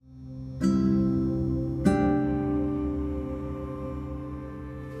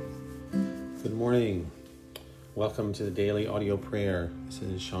Good morning. Welcome to the Daily Audio Prayer. This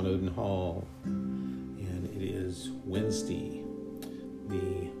is Sean Odenhall, and it is Wednesday,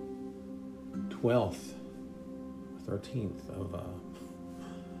 the 13th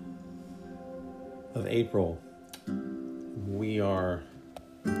of April. We are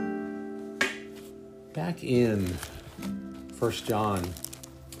back in 1 John,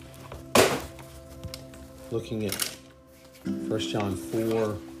 looking at 1 John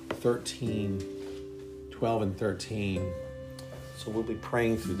 4:13, 12 and 13. So we'll be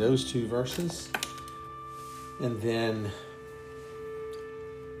praying through those two verses. And then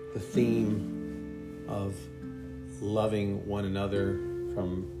the theme of loving one another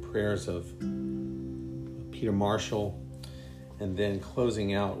from prayers of Peter Marshall. And then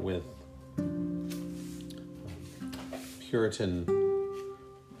closing out with Puritan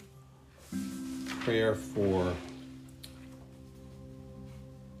prayer for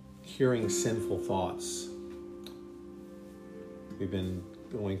curing sinful thoughts. We've been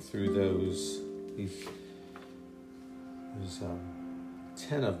going through those. There's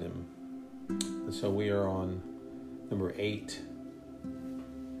 10 of them. And so we are on number 8.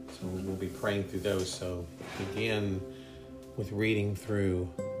 So we'll be praying through those. So begin with reading through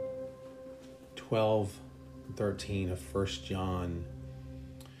 12 and 13 of 1 John.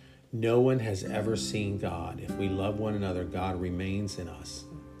 No one has ever seen God. If we love one another, God remains in us,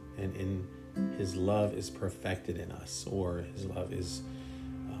 and in his love is perfected in us, or his love is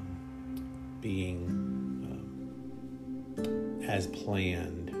being as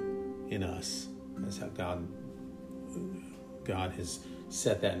planned in us. That's how God has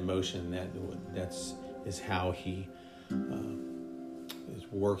set that in motion. That's how he is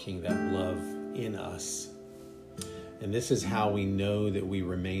working that love in us. And this is how we know that we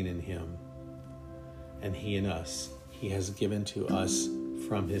remain in him and he in us. He has given to us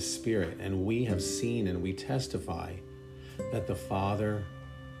from his Spirit, and we have seen and we testify that the Father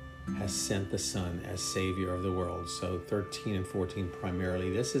has sent the Son as Savior of the world. So 13 and 14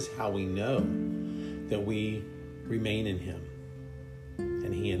 primarily, this is how we know that we remain in him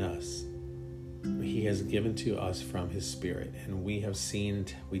and he in us. He has given to us from his Spirit, and we have seen,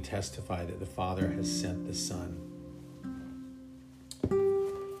 we testify that the Father has sent the Son.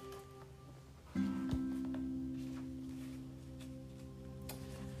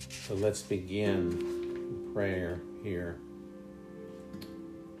 So let's begin prayer here.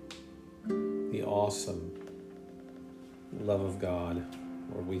 The awesome love of God.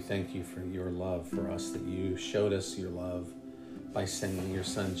 Lord, we thank you for your love for us, that you showed us your love by sending your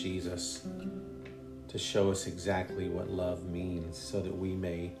Son Jesus to show us exactly what love means, so that we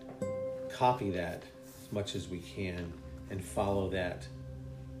may copy that as much as we can and follow that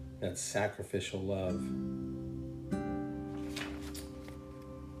sacrificial love.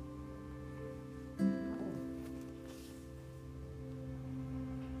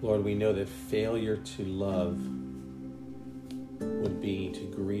 Lord, we know that failure to love would be to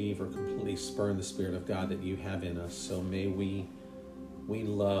grieve or completely spurn the Spirit of God that you have in us. So may we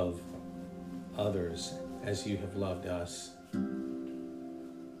love others as you have loved us.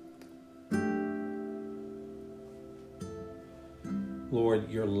 Lord,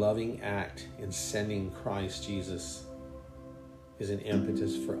 your loving act in sending Christ Jesus is an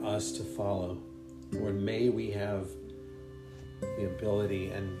impetus for us to follow. Lord, may we have the ability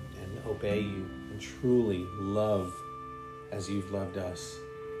and obey you and truly love as you've loved us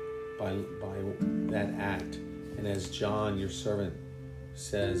by that act. And as John, your servant,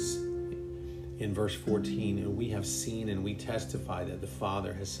 says in verse 14, and we have seen and we testify that the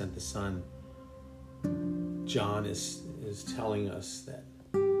Father has sent the Son. John is telling us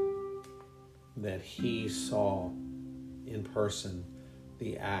that he saw in person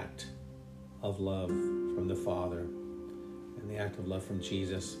the act of love from the Father, and the act of love from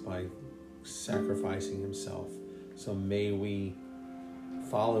Jesus by sacrificing himself. So may we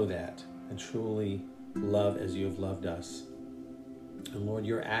follow that and truly love as you have loved us. And Lord,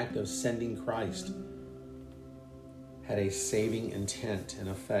 your act of sending Christ had a saving intent and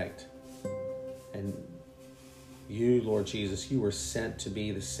effect. And you, Lord Jesus, you were sent to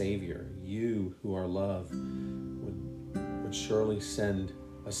be the Savior. You, who are love, would surely send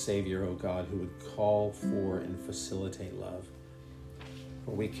a Savior, O God, who would call for and facilitate love.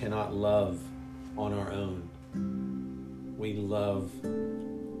 For we cannot love on our own. We love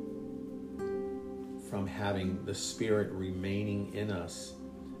from having the Spirit remaining in us.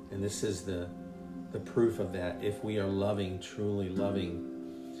 And this is the proof of that. If we are loving, truly loving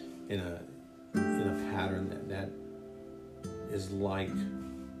in a pattern that is like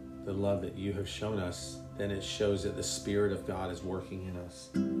the love that you have shown us, then it shows that the Spirit of God is working in us.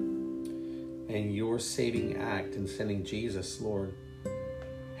 And your saving act in sending Jesus, Lord,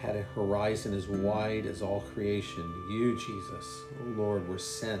 had a horizon as wide as all creation. You, Jesus, oh Lord, were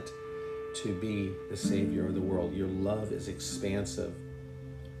sent to be the Savior of the world. Your love is expansive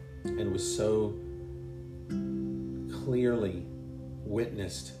and was so clearly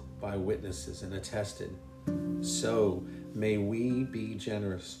witnessed by witnesses and attested. So may we be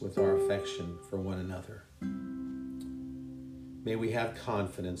generous with our affection for one another. May we have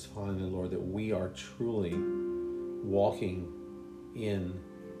confidence, finally, Lord, that we are truly walking in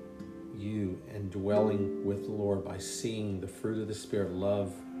you and dwelling with the Lord by seeing the fruit of the Spirit,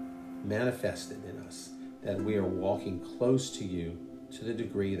 love, manifested in us, that we are walking close to you to the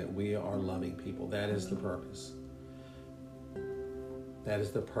degree that we are loving people. That is the purpose. That is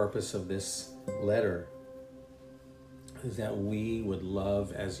the purpose of this letter, is that we would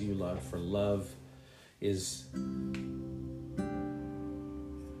love as you love, for love is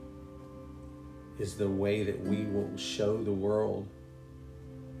the way that we will show the world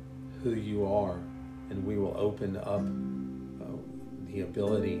who you are, and we will open up the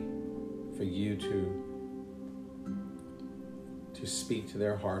ability for you to speak to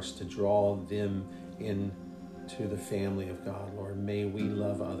their hearts, to draw them into the family of God. Lord, may we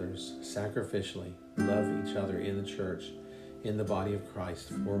love others sacrificially, love each other in the church, in the body of Christ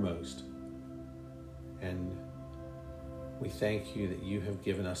foremost. And we thank you that you have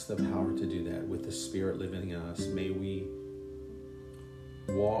given us the power to do that with the Spirit living in us. May we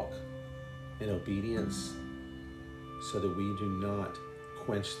walk in obedience so that we do not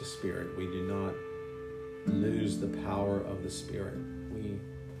quench the Spirit. We do not lose the power of the Spirit. We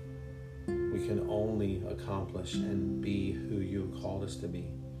can only accomplish and be who you have called us to be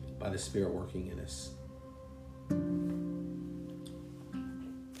by the Spirit working in us.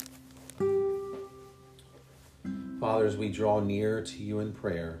 Father, as we draw near to you in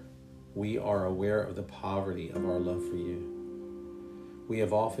prayer, we are aware of the poverty of our love for you. We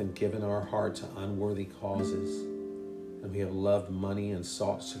have often given our heart to unworthy causes, and we have loved money and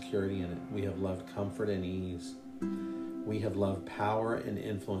sought security in it. We have loved comfort and ease. We have loved power and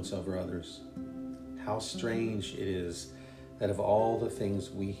influence over others. How strange it is that of all the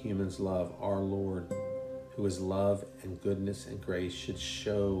things we humans love, our Lord, who is love and goodness and grace, should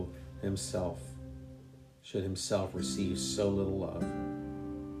himself receive so little love.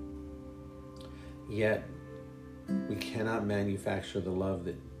 Yet we cannot manufacture the love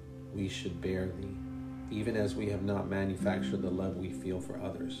that we should bear thee, even as we have not manufactured the love we feel for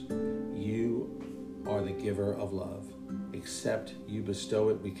others. You are the giver of love. Except you bestow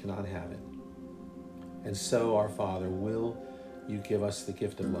it, we cannot have it. And so, our Father, will you give us the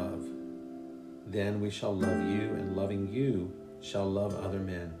gift of love? Then we shall love you, and loving you shall love other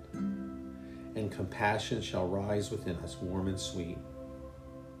men. And compassion shall rise within us, warm and sweet.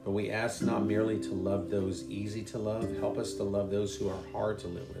 But we ask not merely to love those easy to love. Help us to love those who are hard to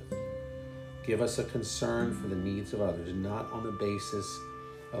live with. Give us a concern for the needs of others, not on the basis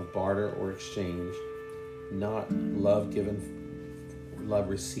of barter or exchange, not love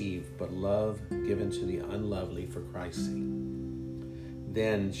received, but love given to the unlovely for Christ's sake.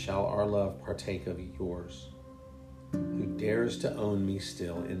 Then shall our love partake of yours, who dares to own me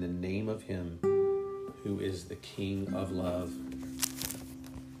still, in the name of him who is the King of love.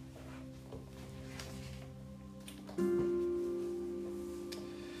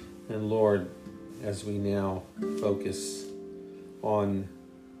 And Lord, as we now focus on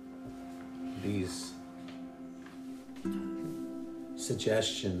these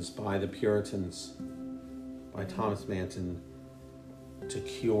suggestions by the Puritans, by Thomas Manton, to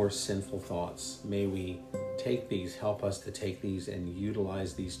cure sinful thoughts, may we take these, help us to take these and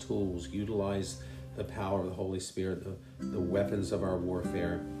utilize these tools, utilize the power of the Holy Spirit, the weapons of our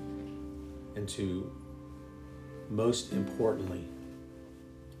warfare, and to, most importantly,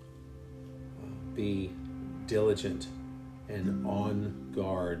 be diligent and on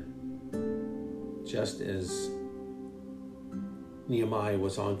guard, just as Nehemiah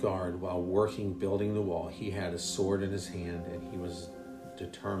was on guard while building the wall. He had a sword in his hand, and he was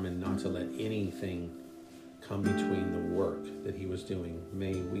determined not to let anything come between the work that he was doing.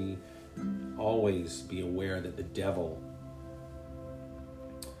 May we always be aware that the devil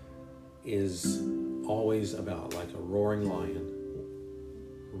is always about, like a roaring lion,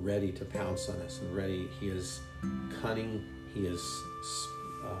 ready to pounce on us, and ready. He is cunning. He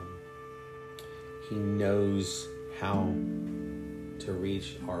knows how to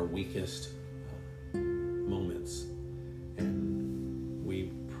reach our weakest moments. And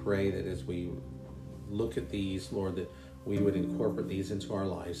we pray that as we look at these, Lord, that we would incorporate these into our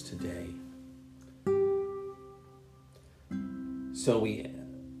lives today. So we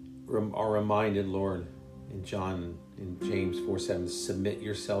are reminded, Lord, in James 4:7, submit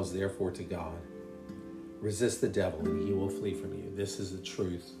yourselves therefore to God. Resist the devil and he will flee from you. This is the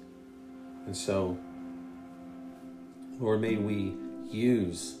truth. And so, Lord, may we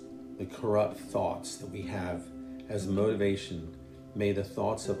use the corrupt thoughts that we have as motivation. May the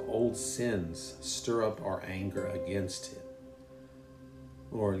thoughts of old sins stir up our anger against it.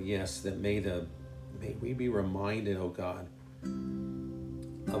 Lord, yes, that may we be reminded, oh God,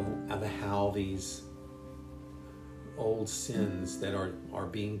 of how these old sins that are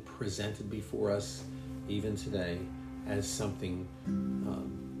being presented before us even today as something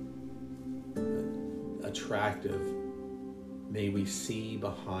attractive. May we see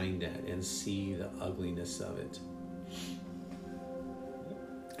behind that and see the ugliness of it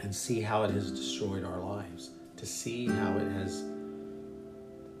and see how it has destroyed our lives, to see how it has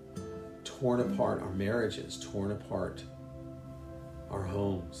torn apart our marriages, torn apart our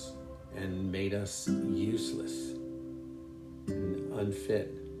homes, and made us useless and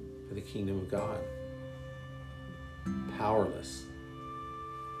unfit for the kingdom of God, powerless.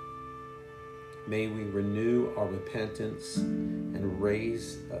 May we renew our repentance and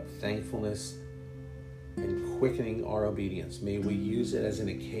raise up thankfulness and quickening our obedience. May we use it as an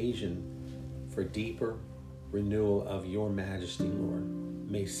occasion for deeper renewal of your majesty, Lord.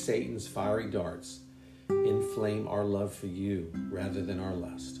 May Satan's fiery darts inflame our love for you rather than our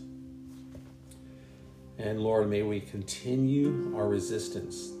lust. And Lord, may we continue our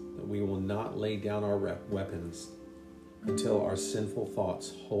resistance, that we will not lay down our weapons until our sinful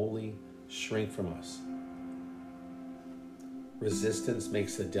thoughts wholly shrink from us. Resistance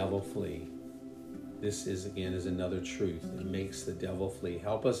makes the devil flee. This is another truth. It makes the devil flee.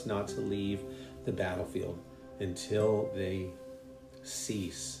 Help us not to leave the battlefield until they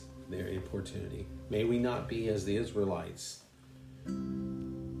cease their importunity. May we not be as the Israelites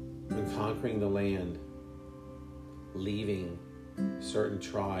when conquering the land, leaving certain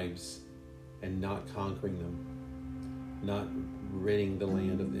tribes and not conquering them, not ridding the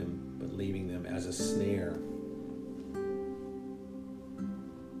land of them, but leaving them as a snare.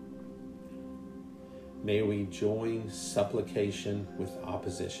 May we join supplication with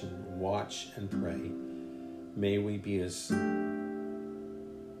opposition, watch and pray. May we be as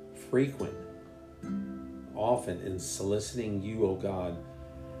frequent, often in soliciting you, O God,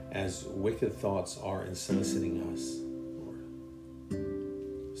 as wicked thoughts are in soliciting us, Lord.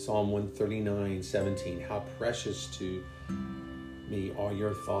 Psalm 139:17, how precious to me are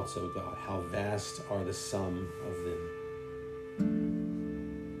your thoughts, O God. How vast are the sum of them.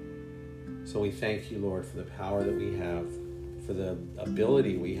 So we thank you, Lord, for the power that we have, for the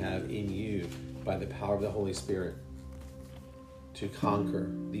ability we have in you by the power of the Holy Spirit to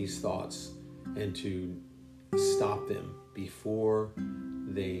conquer these thoughts and to stop them before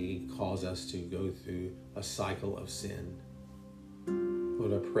they cause us to go through a cycle of sin.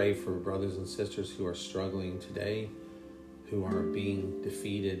 Lord, I pray for brothers and sisters who are struggling today, who are being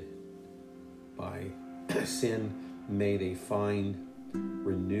defeated by sin. May they find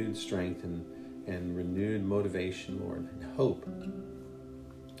renewed strength and renewed motivation, Lord, and hope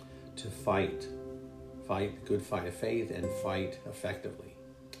to fight the good fight of faith and fight effectively.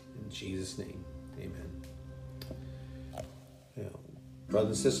 In Jesus' name, amen. Brothers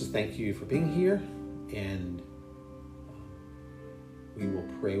and sisters, thank you for being here, and we will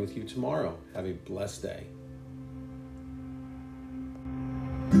pray with you tomorrow. Have a blessed day.